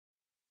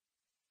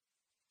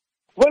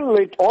Well,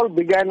 it all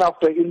began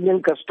after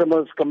Indian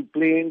customers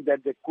complained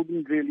that they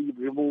couldn't really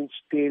remove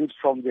stains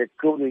from their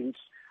clothing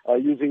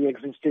using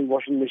existing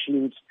washing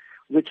machines,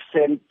 which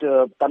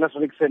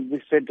Panasonic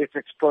sent its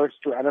experts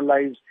to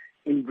analyze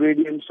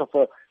ingredients of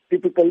a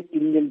typical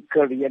Indian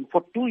curry. And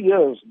for 2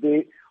 years,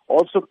 they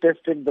also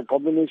tested the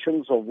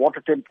combinations of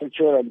water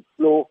temperature and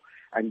flow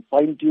and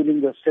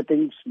fine-tuning the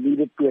settings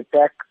needed to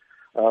attack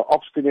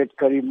obstinate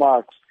curry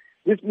marks.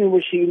 This new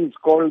machine is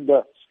called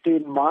the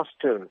Stain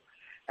Master,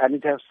 and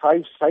it has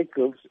 5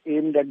 cycles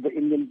aimed at the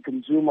Indian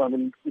consumer. I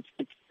mean,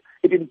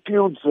 it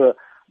includes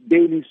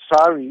daily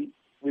sari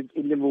with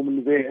Indian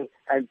women wear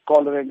and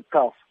collar and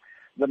cuff.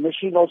 The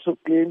machine also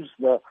claims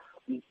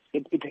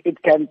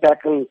it can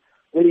tackle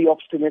very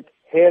obstinate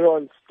hair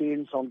oil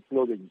stains on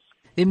clothing.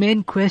 The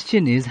main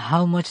question is,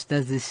 how much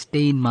does this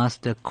Stain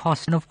Master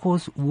cost? And of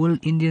course, will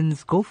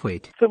Indians go for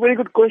it? It's a very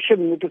good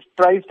question. It is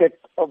priced at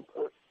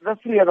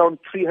roughly around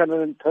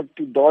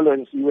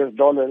 $330 US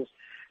dollars,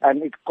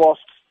 and it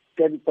costs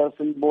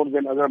 10% more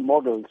than other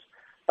models.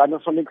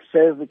 Panasonic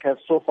says it has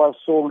so far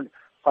sold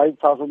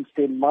 5,000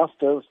 Stain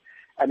Masters,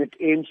 and it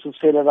aims to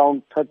sell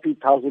around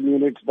 30,000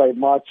 units by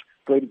March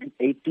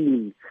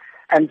 2018.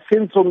 And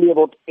since only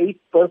about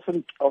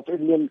 8% of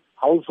Indian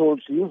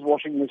households use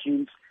washing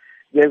machines,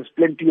 there's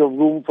plenty of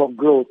room for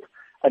growth.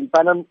 And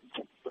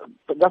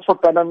that's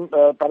what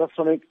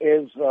Panasonic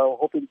is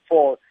hoping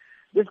for.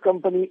 This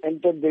company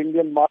entered the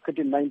Indian market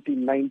in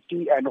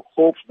 1990 and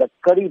hopes that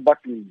curry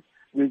button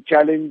will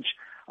challenge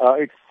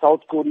its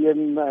South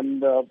Korean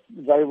and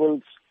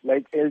rivals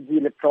like LG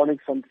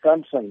Electronics and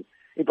Samsung.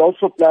 It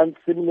also plans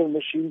similar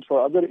machines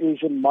for other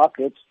Asian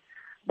markets,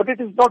 but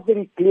it is not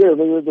very clear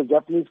whether the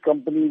Japanese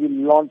company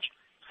will launch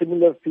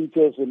similar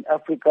features in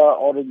Africa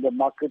or in the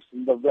markets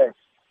in the West.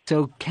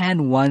 So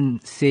can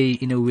one say,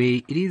 in a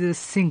way, it is a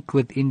sync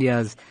with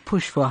India's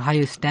push for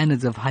higher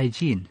standards of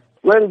hygiene?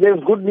 Well,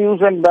 there's good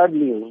news and bad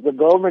news. The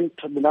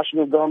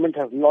national government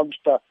has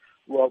launched a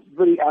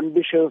very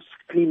ambitious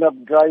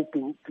clean-up drive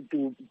to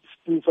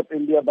spruce up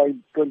India by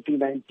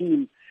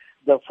 2019.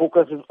 The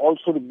focus is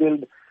also to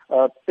build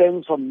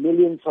tens of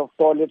millions of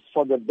toilets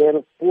for the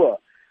bare poor.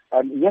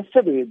 And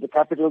yesterday, the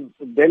capital,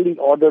 Delhi,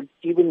 ordered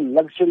even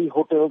luxury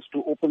hotels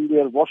to open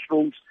their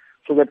washrooms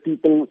so that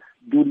people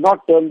do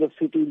not turn the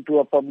city into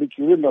a public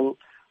urinal.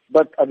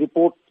 But a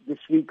report this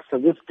week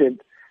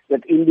suggested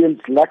that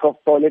Indians' lack of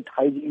toilet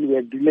hygiene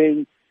were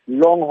delaying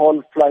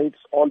long-haul flights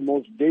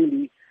almost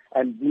daily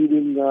and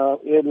bleeding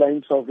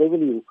airlines of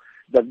revenue.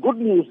 The good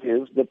news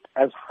is that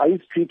as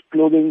high-street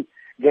clothing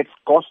gets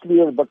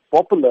costlier but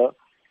popular,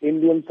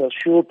 Indians are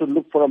sure to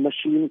look for a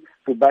machine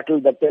to battle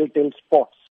the telltale spots.